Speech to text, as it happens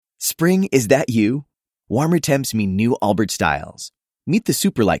Spring, is that you? Warmer temps mean new Allbirds styles. Meet the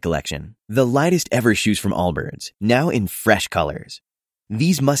Superlight Collection, the lightest ever shoes from Allbirds, now in fresh colors.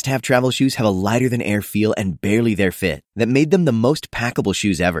 These must-have travel shoes have a lighter-than-air feel and barely their fit that made them the most packable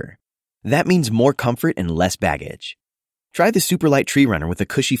shoes ever. That means more comfort and less baggage. Try the Superlight Tree Runner with a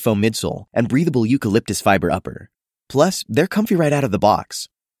cushy foam midsole and breathable eucalyptus fiber upper. Plus, they're comfy right out of the box.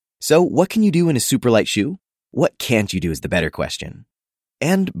 So, what can you do in a Superlight shoe? What can't you do is the better question.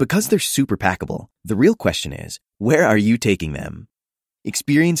 And because they're super packable, the real question is, where are you taking them?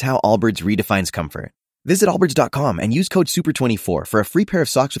 Experience how Allbirds redefines comfort. Visit allbirds.com and use code SUPER24 for a free pair of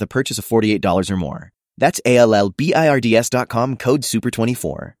socks with a purchase of $48 or more. That's ALLBIRDS.com, code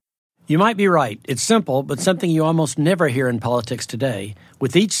SUPER24. You might be right. It's simple, but something you almost never hear in politics today,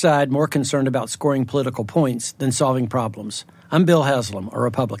 with each side more concerned about scoring political points than solving problems. I'm Bill Haslam, a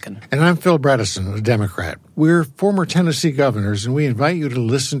Republican. And I'm Phil Bredesen, a Democrat. We're former Tennessee governors, and we invite you to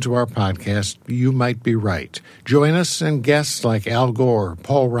listen to our podcast, You Might Be Right. Join us and guests like Al Gore,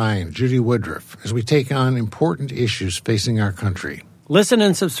 Paul Ryan, Judy Woodruff, as we take on important issues facing our country. Listen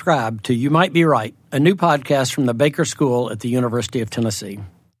and subscribe to You Might Be Right, a new podcast from the Baker School at the University of Tennessee.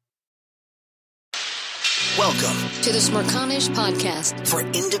 Welcome to the Smerconish podcast for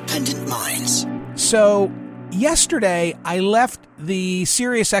independent minds. So, yesterday, I left the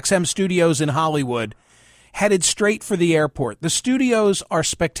SiriusXM studios in Hollywood, headed straight for the airport. The studios are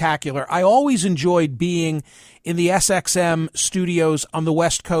spectacular. I always enjoyed being in the SXM studios on the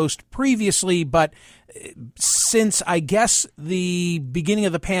West Coast previously, but since, I guess, the beginning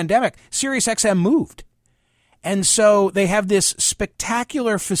of the pandemic, SiriusXM moved. And so they have this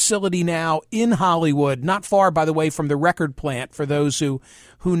spectacular facility now in Hollywood, not far, by the way, from the record plant, for those who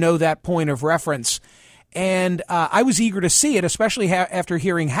know that point of reference. And I was eager to see it, especially after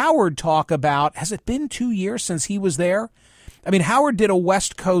hearing Howard talk about, has it been 2 years since he was there? I mean, Howard did a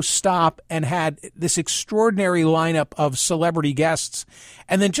West Coast stop and had this extraordinary lineup of celebrity guests.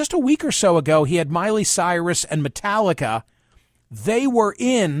 And then just a week or so ago, he had Miley Cyrus and Metallica. They were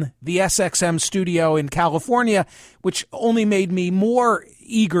in the SXM studio in California, which only made me more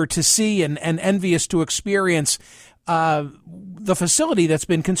eager to see and envious to experience the facility that's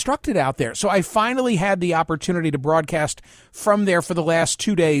been constructed out there. So I finally had the opportunity to broadcast from there for the last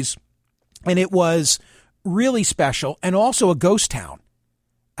 2 days, and it was really special and also a ghost town.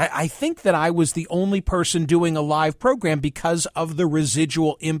 I think that I was the only person doing a live program because of the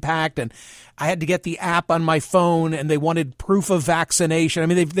residual impact, and I had to get the app on my phone, and they wanted proof of vaccination. I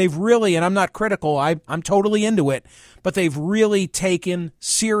mean, they've really, and I'm not critical, I'm totally into it, but they've really taken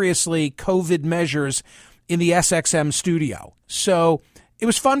seriously COVID measures in the SXM studio. So it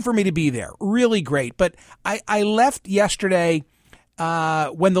was fun for me to be there. Really great. But I left yesterday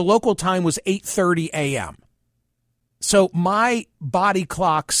when the local time was 8:30 a.m. So my body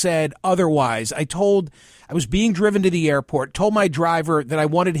clock said otherwise. I was being driven to the airport, told my driver that I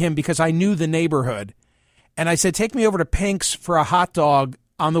wanted him because I knew the neighborhood. And I said, take me over to Pink's for a hot dog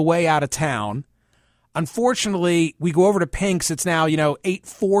on the way out of town. Unfortunately, we go over to Pink's. It's now,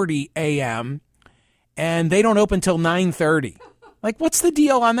 8:40 a.m. and they don't open till 9:30. Like, what's the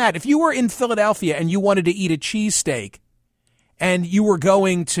deal on that? If you were in Philadelphia and you wanted to eat a cheesesteak and you were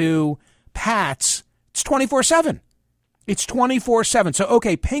going to Pat's, it's 24/7. It's 24/7. So,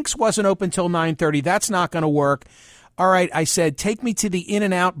 okay, Pink's wasn't open till 9:30. That's not going to work. All right, I said, take me to the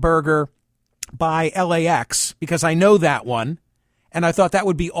In-N-Out Burger by LAX because I know that one. And I thought that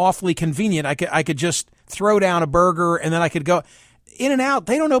would be awfully convenient. I could just throw down a burger and then I could go. In-N-Out,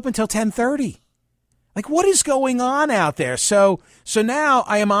 they don't open till 10:30. Like, what is going on out there? So now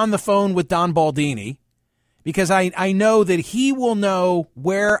I am on the phone with Don Baldini because I know that he will know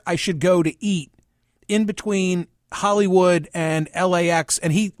where I should go to eat in between Hollywood and LAX.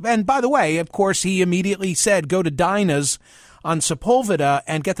 And by the way, of course, he immediately said, go to Dinah's on Sepulveda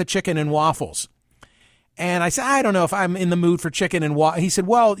and get the chicken and waffles. And I said, I don't know if I'm in the mood for chicken and waffles. He said,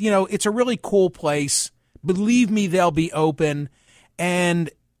 well, it's a really cool place. Believe me, they'll be open. And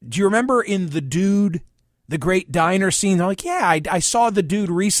do you remember in The Dude, the great diner scene? I'm like, yeah, I saw The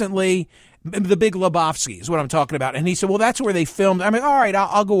Dude recently. The Big Lebowski is what I'm talking about. And he said, well, that's where they filmed. I'm like, all right,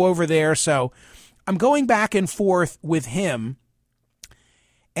 I'll go over there. So I'm going back and forth with him.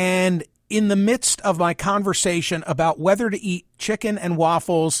 And in the midst of my conversation about whether to eat chicken and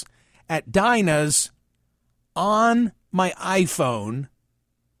waffles at Dinah's, on my iPhone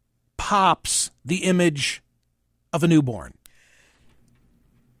pops the image of a newborn.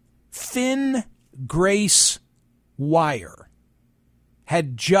 Finn Grace Wire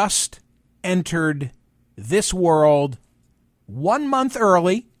had just entered this world 1 month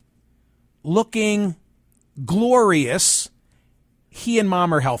early, looking glorious, he and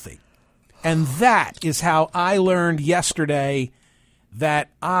mom are healthy. And that is how I learned yesterday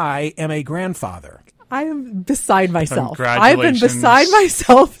that I am a grandfather. I am beside myself. Congratulations. I've been beside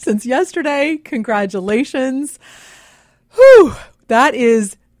myself since yesterday. Congratulations. Whew. That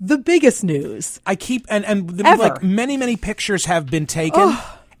is the biggest news. I keep and Ever. like many pictures have been taken.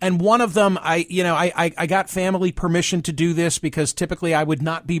 And one of them, I got family permission to do this because typically I would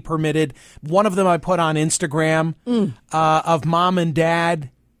not be permitted. One of them I put on Instagram of mom and dad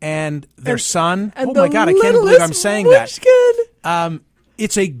and their son. And oh my God, I can't believe I'm saying that.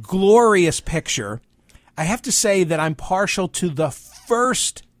 It's a glorious picture. I have to say that I'm partial to the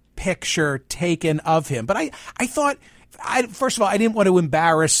first picture taken of him. But I thought, first of all, I didn't want to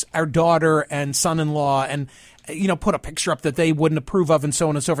embarrass our daughter and son-in-law and put a picture up that they wouldn't approve of and so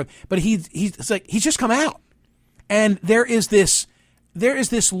on and so forth. But he's just come out. And there is this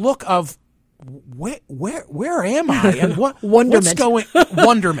look of where am I? And wonderment.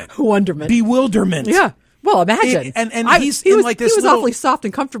 Wonderment. Bewilderment. Yeah. Well, imagine. He was awfully soft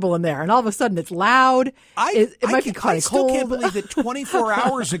and comfortable in there, and all of a sudden it's loud. It might be kind of cold. I still can't believe that 24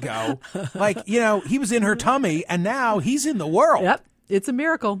 hours ago, he was in her tummy, and now he's in the world. Yep. It's a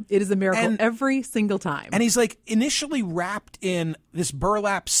miracle. It is a miracle every single time. And he's initially wrapped in this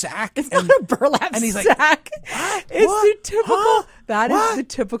burlap sack. It's not a burlap sack. It's the typical. That is the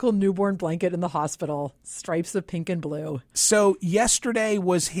typical newborn blanket in the hospital. Stripes of pink and blue. So yesterday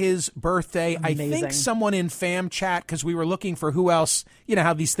was his birthday. Amazing. I think someone in fam chat, because we were looking for who else,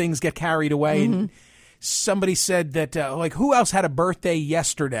 how these things get carried away. And somebody said that, who else had a birthday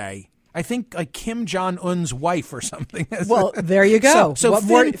yesterday? I think Kim Jong-un's wife or something. Well, there you go. So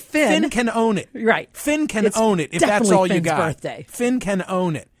Finn can own it. Right. Finn can own it if that's all Finn's you got. Birthday. Finn can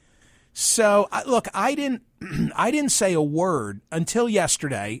own it. So look, I didn't say a word until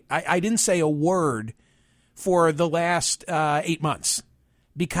yesterday. I didn't say a word for the last 8 months.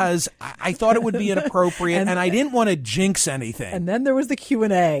 Because I thought it would be inappropriate, and I didn't want to jinx anything. And then there was the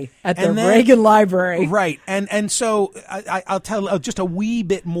Q&A at the Reagan Library. Right. And so I'll tell just a wee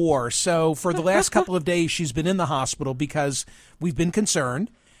bit more. So for the last couple of days, she's been in the hospital because we've been concerned.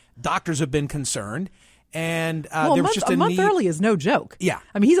 Doctors have been concerned. And there was just a month need. early is no joke. Yeah.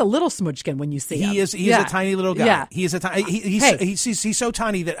 I mean, he's a little smudgekin when you see him. He is a tiny little guy. Yeah. He is a tiny. He's so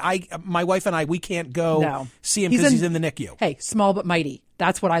tiny that my wife and I, we can't go see him because he's in the NICU. Hey, small but mighty.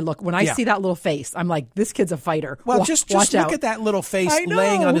 That's what I look when I see that little face. I'm like, this kid's a fighter. Well, just watch look out. at that little face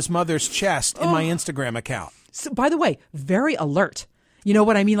laying on his mother's chest in my Instagram account. So, by the way, very alert. You know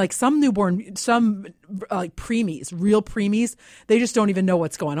what I mean? Like some preemies, real preemies, they just don't even know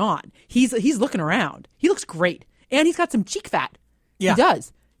what's going on. He's looking around. He looks great, and he's got some cheek fat. Yeah. He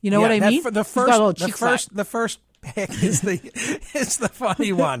does. You know what I mean? The first pick is the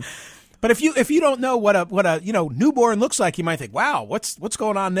funny one. But if you don't know what a newborn looks like, you might think, wow, what's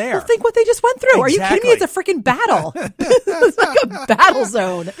going on there? Well, think what they just went through. Exactly. Are you kidding me? It's a freaking battle. It's like a battle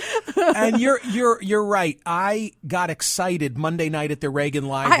zone. And you're right. I got excited Monday night at the Reagan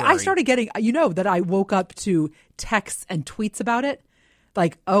Library. I started getting, that I woke up to texts and tweets about it.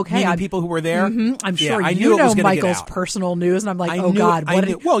 Like, okay, people who were there. I'm sure I knew it was gonna Michael's get out. personal news, and I'm like,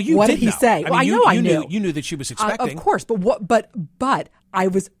 what did he say? I mean, I knew. You knew that she was expecting. Of course, but I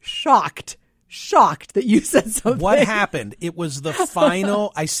was shocked that you said something. What happened? It was the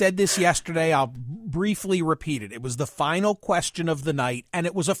final. I said this yesterday. I'll briefly repeat it. It was the final question of the night, and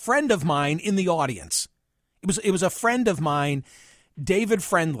it was a friend of mine in the audience. It was a friend of mine, David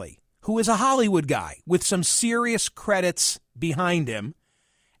Friendly, who is a Hollywood guy with some serious credits behind him.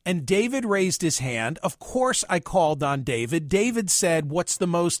 And David raised his hand. Of course, I called on David. David said, what's the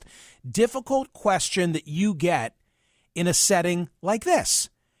most difficult question that you get in a setting like this?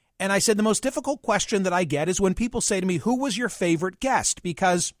 And I said, the most difficult question that I get is when people say to me, who was your favorite guest?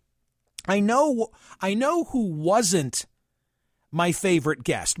 Because I know who wasn't my favorite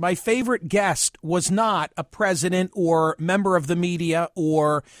guest. My favorite guest was not a president or member of the media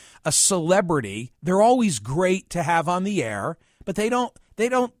or a celebrity. They're always great to have on the air, but they don't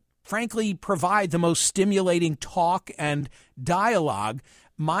frankly provide the most stimulating talk and dialogue.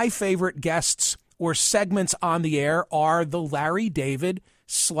 My favorite guests or segments on the air are the Larry David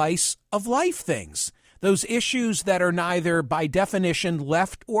slice of life things. Those issues that are neither by definition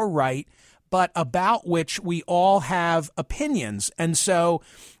left or right, but about which we all have opinions. And so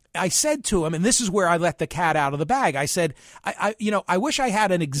I said to him, and this is where I let the cat out of the bag. I said, I wish I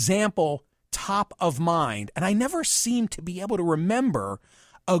had an example top of mind. And I never seem to be able to remember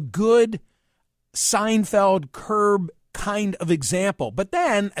a good Seinfeld Curb kind of example. But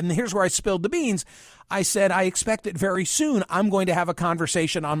then, and here's where I spilled the beans, I said, I expect that very soon I'm going to have a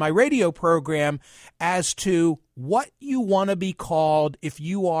conversation on my radio program as to what you want to be called if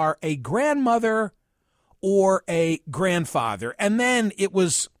you are a grandmother or a grandfather. And then it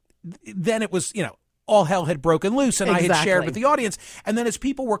was, all hell had broken loose, and I had shared with the audience. And then as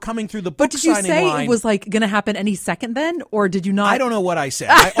people were coming through the book signing line... But did you say it was like going to happen any second then? Or did you not? I don't know what I said.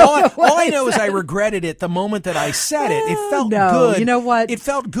 All I know is I regretted it the moment that I said it. It felt good. You know what? It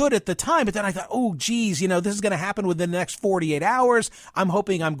felt good at the time, but then I thought, oh, geez, this is going to happen within the next 48 hours. I'm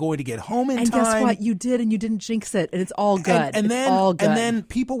hoping I'm going to get home in time. And guess what? You did, and you didn't jinx it, and it's all good. And then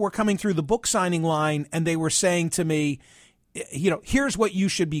people were coming through the book signing line, and they were saying to me, here's what you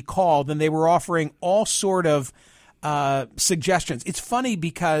should be called. And they were offering all sort of suggestions. It's funny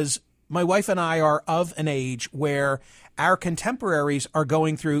because my wife and I are of an age where our contemporaries are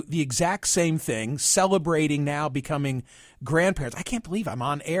going through the exact same thing, celebrating now becoming grandparents. I can't believe I'm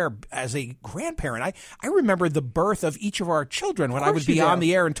on air as a grandparent. I remember the birth of each of our children when I would be on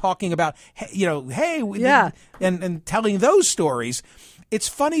the air and talking about, and telling those stories. It's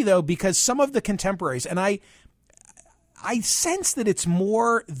funny, though, because some of the contemporaries, and I sense that it's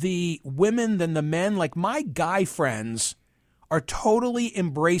more the women than the men. Like my guy friends are totally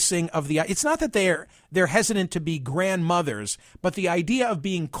embracing of the, it's not that they're hesitant to be grandmothers, but the idea of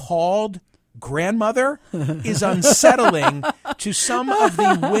being called grandmother is unsettling to some of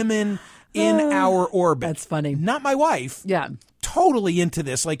the women in our orbit. That's funny. Not my wife. Yeah. Totally into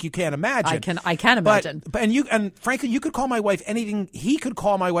this, like you can't imagine. I can imagine. But and frankly, you could call my wife anything. He could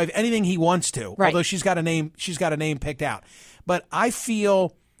call my wife anything he wants to. Right. Although she's got a name picked out. But I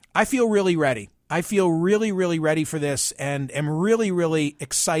feel really ready. I feel really, really ready for this, and am really, really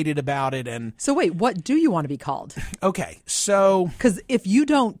excited about it. And so, wait, what do you want to be called? Okay, so because if you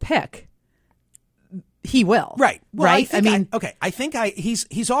don't pick, he will. Right. Well, right. I think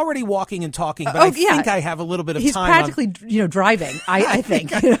he's already walking and talking, but I think I have a little bit of he's time. He's practically, driving. I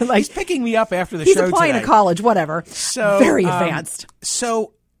think he's picking me up after the show. He's applying today. to college, whatever. So very advanced.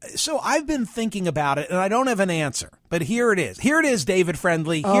 So I've been thinking about it, and I don't have an answer. But here it is. Here it is, David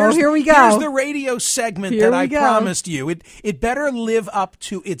Friendly. Here we go. Here's the radio segment that I promised you. It better live up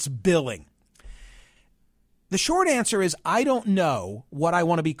to its billing. The short answer is I don't know what I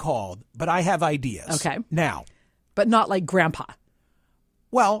want to be called, but I have ideas. Okay. Now. But not like grandpa.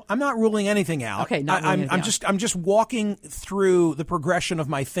 Well, I'm not ruling anything out. Okay, I'm just walking through the progression of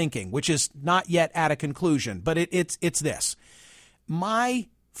my thinking, which is not yet at a conclusion, but it's this. My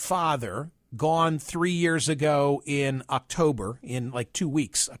father, gone 3 years ago in October, in like 2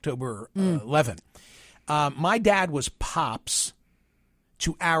 weeks, October 11. My dad was pops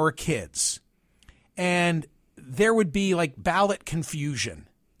to our kids, and there would be like ballot confusion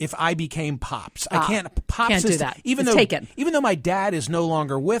if I became pops. I can't. Pops can't do that. Even though my dad is no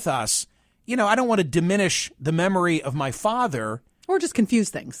longer with us, I don't want to diminish the memory of my father. Or just confuse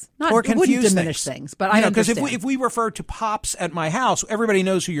things. Or confuse wouldn't diminish things. But I understand. Because if we refer to pops at my house, everybody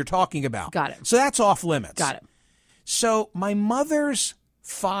knows who you're talking about. Got it. So that's off limits. Got it. So my mother's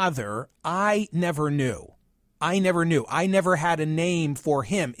father, I never knew. I never had a name for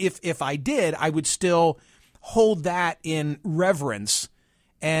him. If I did, I would still hold that in reverence,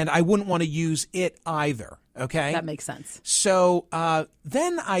 and I wouldn't want to use it either. Okay? That makes sense. So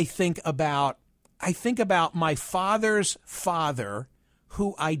then I think about my father's father,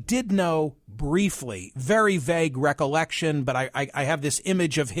 who I did know briefly, very vague recollection, but I have this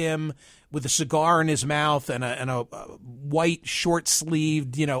image of him with a cigar in his mouth and a white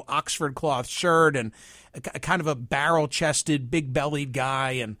short-sleeved, Oxford cloth shirt, and kind of a barrel-chested, big-bellied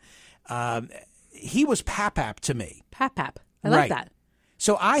guy, and he was Pap-Pap to me. Pap-Pap. I like that.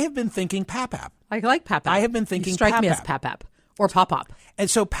 So I have been thinking Pap-Pap. I like Pap-Pap. I have been thinking you strike Pap-Pap. me as Pap-Pap. Or Pop-Pop. And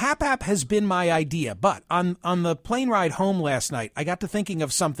so Pap-Pap has been my idea. But on the plane ride home last night, I got to thinking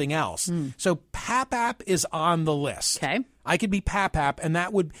of something else. So Pap-Pap is on the list. Okay. I could be Pap-Pap, and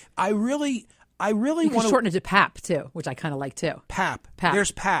that would – I really want to shorten it to Pap, too, which I kind of like, too. Pap.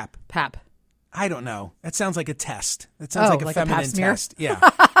 There's Pap. Pap. I don't know. That sounds like a test. That sounds like a feminine test. Yeah.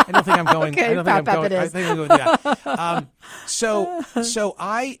 I don't think I'm going. Okay, I don't think I'm going. It is. I think I'm going with that. So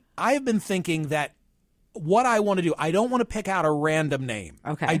I have been thinking that what I want to do, I don't want to pick out a random name.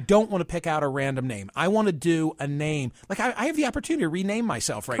 Okay. I don't want to pick out a random name. I want to do a name. Like I have the opportunity to rename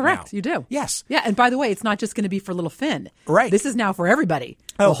myself right now. Correct. You do. Yes. Yeah. And by the way, it's not just going to be for little Finn. Right. This is now for everybody.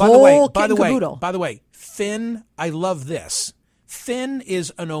 Oh, by the way, Finn, I love this. Finn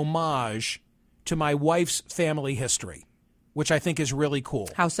is an homage to my wife's family history, which I think is really cool.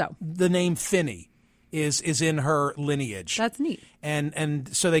 How so? The name Finney. is in her lineage. That's neat.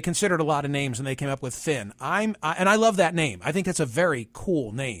 And so they considered a lot of names, and they came up with Finn. And I love that name. I think that's a very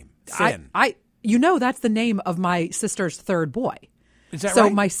cool name, Finn. That's the name of my sister's third boy. Is that right? So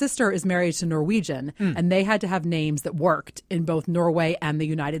my sister is married to Norwegian, and they had to have names that worked in both Norway and the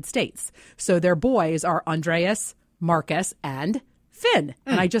United States. So their boys are Andreas, Marcus, and Finn.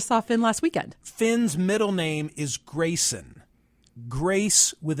 And I just saw Finn last weekend. Finn's middle name is Grayson.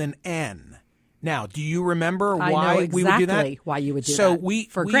 Grace with an N. Now, do you remember why we would do that? Exactly why you would do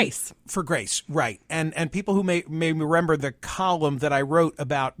that. Grace. For Grace, right. And people who may remember the column that I wrote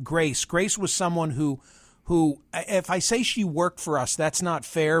about Grace. Grace was someone who, if I say she worked for us, that's not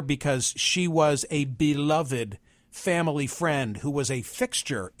fair, because she was a beloved family friend who was a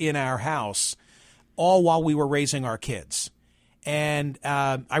fixture in our house all while we were raising our kids. And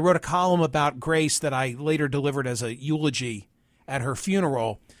I wrote a column about Grace that I later delivered as a eulogy at her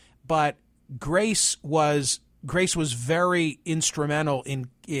funeral. But Grace was very instrumental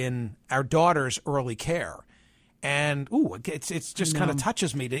in our daughter's early care. And it's just kind of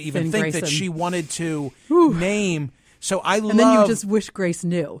touches me to even Finn think Grayson. that she wanted to name. So I love. And then you just wish Grace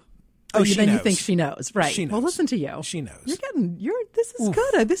knew. She then knows. You think she knows, right? She knows. Well, listen to you. She knows. This is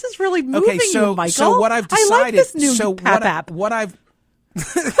good. This is really moving you, Michael. So what I've decided. I like this new app.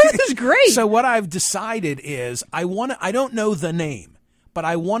 This is great. So what I've decided is I don't know the name, but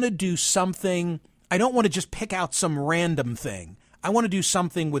I want to do something. I don't want to just pick out some random thing. I want to do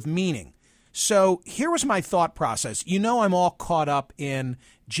something with meaning. So here was my thought process. I'm all caught up in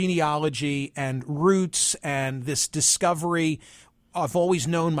genealogy and roots and this discovery. I've always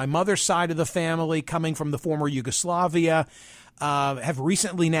known my mother's side of the family, coming from the former Yugoslavia. Have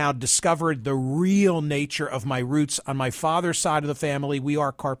recently now discovered the real nature of my roots on my father's side of the family. We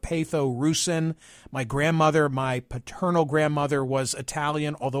are Carpatho-Rusin. My grandmother, my paternal grandmother, was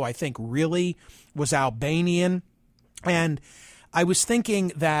Italian, although I think really was Albanian. And I was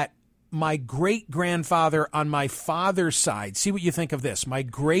thinking that my great-grandfather on my father's side, see what you think of this. My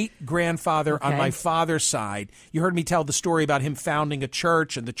great-grandfather on my father's side, you heard me tell the story about him founding a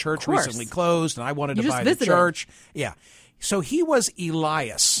church, and the church recently closed, and I wanted to buy the church. Yeah. So he was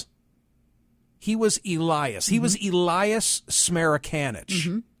Elias. He was Elias Smerconish.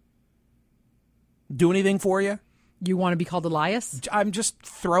 Mm-hmm. Do anything for you? You want to be called Elias? I'm just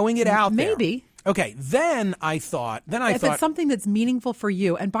throwing it out there. Maybe. Okay, then I thought... If it's something that's meaningful for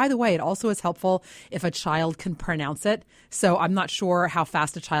you, and by the way, it also is helpful if a child can pronounce it. So I'm not sure how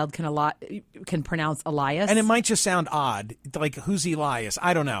fast a child can pronounce Elias. And it might just sound odd. Like, who's Elias?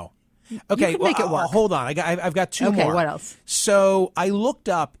 I don't know. Okay, make it work. Hold on. I've got two more. Okay, what else? So I looked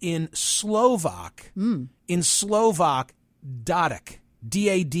up in Slovak, Dadek,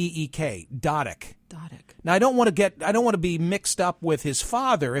 D-A-D-E-K, Dadek. Now I don't want to be mixed up with his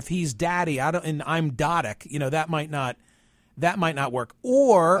father if he's daddy. And I'm Dadek. That might not work.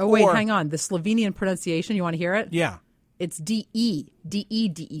 Hang on. The Slovenian pronunciation, you want to hear it? Yeah. It's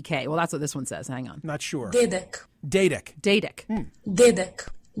D-E-D-E-K. Well, that's what this one says. Hang on. Not sure. Dedek. Dedek.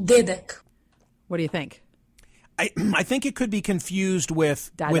 What do you think? I think it could be confused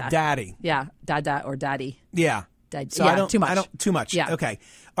with daddy. Yeah, dada or daddy. Yeah. So too much. Too much. Yeah. Okay.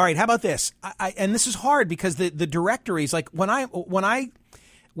 All right. How about this? And this is hard because the directories, like when I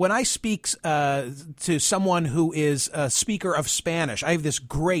speak to someone who is a speaker of Spanish, I have this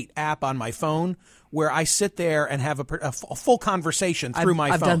great app on my phone where I sit there and have a full conversation through my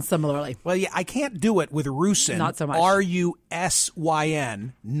phone. I've done similarly. Well, yeah, I can't do it with Rusin. Not so much.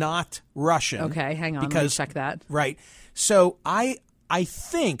 R-U-S-Y-N, not Russian. Okay, hang on. Let me check that. Right. So I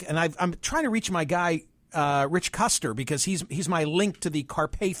think, and I'm trying to reach my guy, Rich Custer, because he's my link to the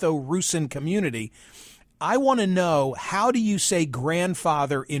Carpatho-Rusin community. I want to know, how do you say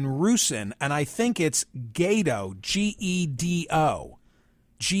grandfather in Rusin? And I think it's Gedo, G-E-D-O.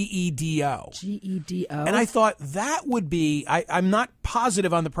 G-E-D-O. G-E-D-O. And I thought that would be, I'm not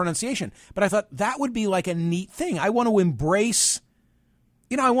positive on the pronunciation, but I thought that would be like a neat thing. I want to embrace,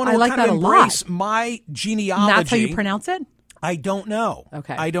 I want to kind of embrace my genealogy. And that's how you pronounce it? I don't know.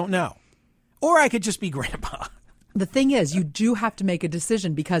 Okay. I don't know. Or I could just be grandpa. The thing is, you do have to make a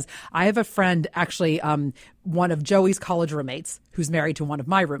decision, because I have a friend, actually, one of Joey's college roommates, who's married to one of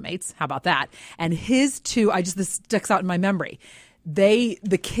my roommates. How about that? And his two, this sticks out in my memory. The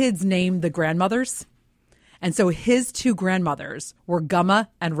kids named the grandmothers. And so his two grandmothers were Gumma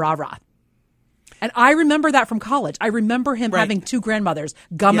and Rara. And I remember that from college. I remember him having two grandmothers,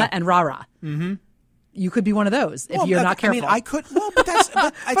 Gumma and Rara. Mm-hmm. You could be one of those if you're not careful. I could. Well, but that's.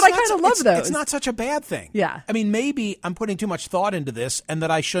 But I kind of love those. It's not such a bad thing. Yeah. I mean, maybe I'm putting too much thought into this, and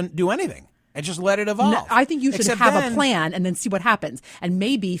that I shouldn't do anything. and just let it evolve. No, I think you should Except have then, a plan and then see what happens. And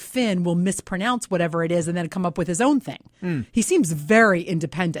maybe Finn will mispronounce whatever it is and then come up with his own thing. He seems very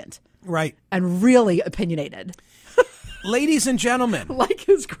independent. Right. And really opinionated. Ladies and gentlemen. Like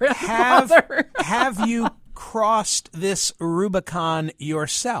his grandfather. Have you crossed this Rubicon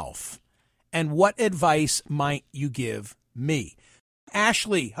yourself? And what advice might you give me?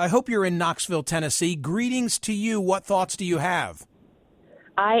 Ashley, I hope you're in Knoxville, Tennessee. Greetings to you. What thoughts do you have?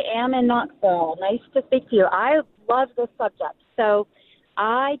 I am in Knoxville. Nice to speak to you. I love this subject. So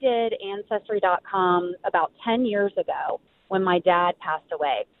I did Ancestry.com about 10 years ago when my dad passed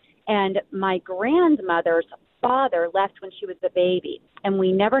away. And my grandmother's father left when she was a baby, and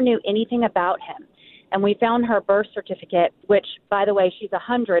we never knew anything about him. And we found her birth certificate, which, by the way, she's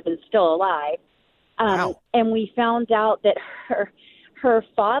 100 and still alive. Wow. And we found out that her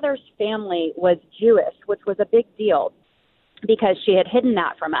father's family was Jewish, which was a big deal because she had hidden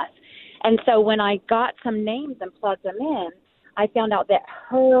that from us. And so when I got some names and plugged them in, I found out that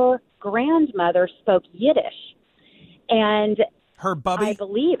her grandmother spoke Yiddish. And her bubby? I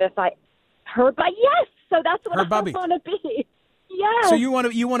believe yes. So that's what I want to be. Yes. So you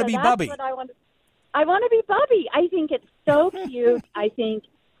want to be Bubby? What I want to be Bubby. I think it's so cute.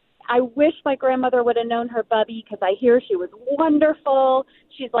 I wish my grandmother would have known her Bubby because I hear she was wonderful.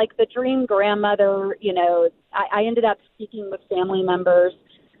 She's like the dream grandmother. You know, I ended up speaking with family members.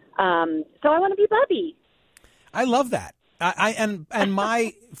 So I want to be Bubby. I love that.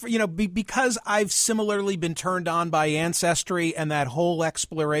 Because I've similarly been turned on by Ancestry and that whole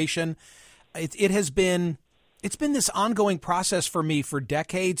exploration, it's been this ongoing process for me for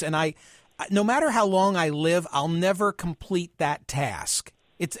decades. And no matter how long I live, I'll never complete that task.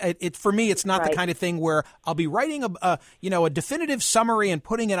 For me, it's not the kind of thing where I'll be writing a definitive summary and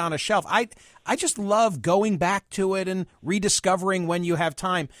putting it on a shelf. I just love going back to it and rediscovering when you have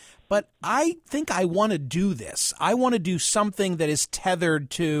time. But I think I want to do this. I want to do something that is tethered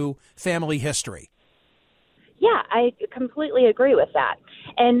to family history. Yeah, I completely agree with that.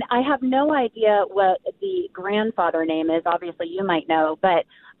 And I have no idea what the grandfather name is. Obviously, you might know, but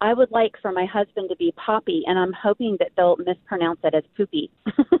I would like for my husband to be Poppy, and I'm hoping that they'll mispronounce it as Poopy.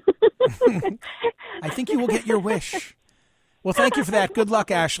 I think you will get your wish. Well, thank you for that. Good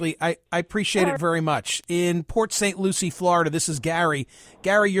luck, Ashley. I appreciate it very much. In Port St. Lucie, Florida, this is Gary.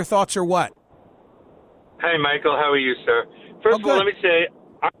 Gary, your thoughts are what? Hi, Michael. How are you, sir? First of all, let me say,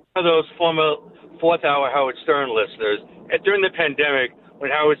 I'm one of those former fourth-hour Howard Stern listeners. And during the pandemic, when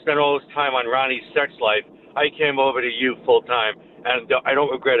Howard spent all his time on Ronnie's sex life, I came over to you full-time, and I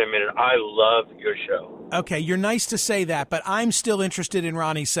don't regret a minute. I love your show. Okay, you're nice to say that, but I'm still interested in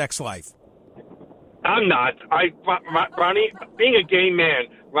Ronnie's sex life. I'm not. Ronnie, being a gay man,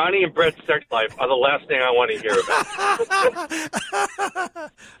 Ronnie and Brett's sex life are the last thing I want to hear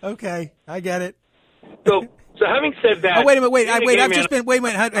about. Okay, I get it. So having said that, wait a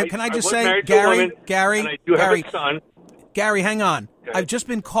minute. Can I just say, Gary, and I do have a son. Gary, hang on. Okay. I've just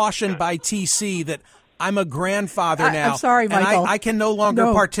been cautioned by TC that I'm a grandfather now. I'm sorry, Michael. And I can no longer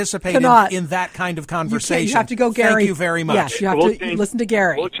participate in that kind of conversation. You have to go, Gary. Thank you very much. Yes, you have to listen to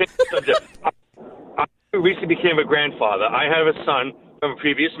Gary. We'll change the subject. I recently became a grandfather. I have a son from a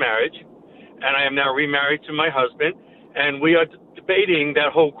previous marriage, and I am now remarried to my husband, and we are debating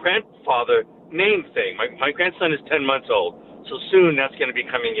that whole grandfather name thing. My grandson is 10 months old, so soon that's going to be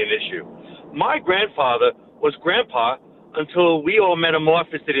becoming an issue. My grandfather was Grandpa until we all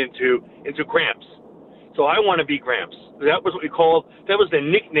metamorphosed it into Gramps. So I want to be Gramps. That was what that was the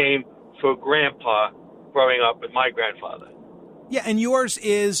nickname for Grandpa growing up with my grandfather. Yeah, and yours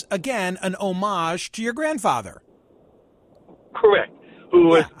is, again, an homage to your grandfather. Correct. Who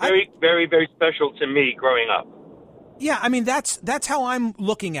was very, very, very special to me growing up. Yeah, I mean, that's how I'm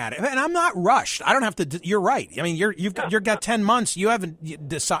looking at it. And I'm not rushed. I don't have to, you're right. I mean, you've got 10 months. You haven't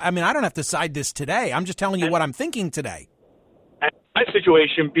decided. I mean, I don't have to decide this today. I'm just telling you what I'm thinking today. And my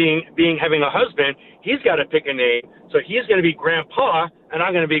situation being having a husband, he's got to pick a name. So he's going to be Grandpa, and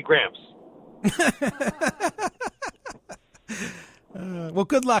I'm going to be Gramps. Well,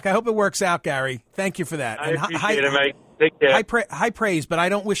 good luck. I hope it works out, Gary. Thank you for that. I appreciate it, mate. Take care. High praise, but I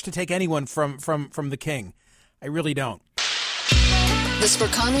don't wish to take anyone from the king. I really don't. The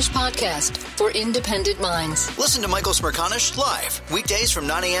Smerconish Podcast for independent minds. Listen to Michael Smerconish live weekdays from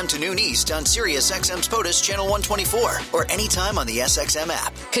 9 a.m. to noon East on SiriusXM's POTUS Channel 124 or anytime on the SXM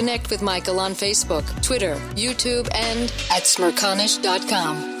app. Connect with Michael on Facebook, Twitter, YouTube, and at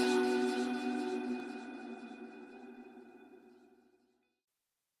Smerconish.com.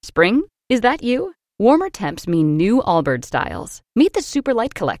 Spring? Is that you? Warmer temps mean new Allbirds styles. Meet the Super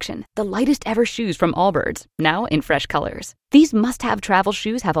Light Collection, the lightest ever shoes from Allbirds, now in fresh colors. These must-have travel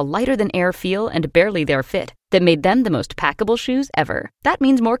shoes have a lighter-than-air feel and barely-there fit that made them the most packable shoes ever. That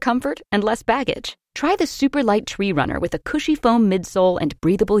means more comfort and less baggage. Try the Super Light Tree Runner with a cushy foam midsole and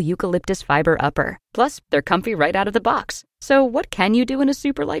breathable eucalyptus fiber upper. Plus, they're comfy right out of the box. So what can you do in a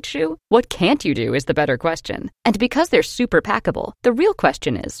super light shoe? What can't you do is the better question. And because they're super packable, the real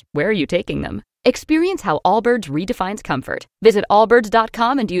question is, where are you taking them? Experience how Allbirds redefines comfort. Visit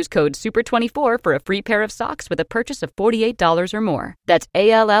allbirds.com and use code SUPER24 for a free pair of socks with a purchase of $48 or more. That's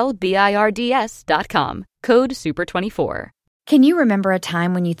ALLBIRDS.com. Code SUPER24. Can you remember a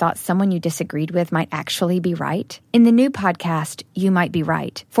time when you thought someone you disagreed with might actually be right? In the new podcast, You Might Be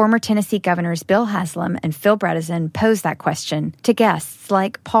Right, former Tennessee Governors Bill Haslam and Phil Bredesen pose that question to guests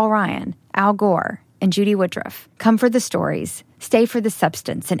like Paul Ryan, Al Gore, and Judy Woodruff. Come for the stories, stay for the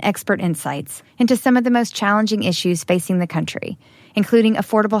substance and expert insights into some of the most challenging issues facing the country, including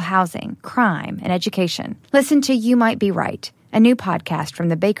affordable housing, crime, and education. Listen to You Might Be Right, a new podcast from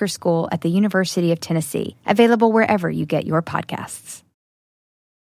the Baker School at the University of Tennessee, available wherever you get your podcasts.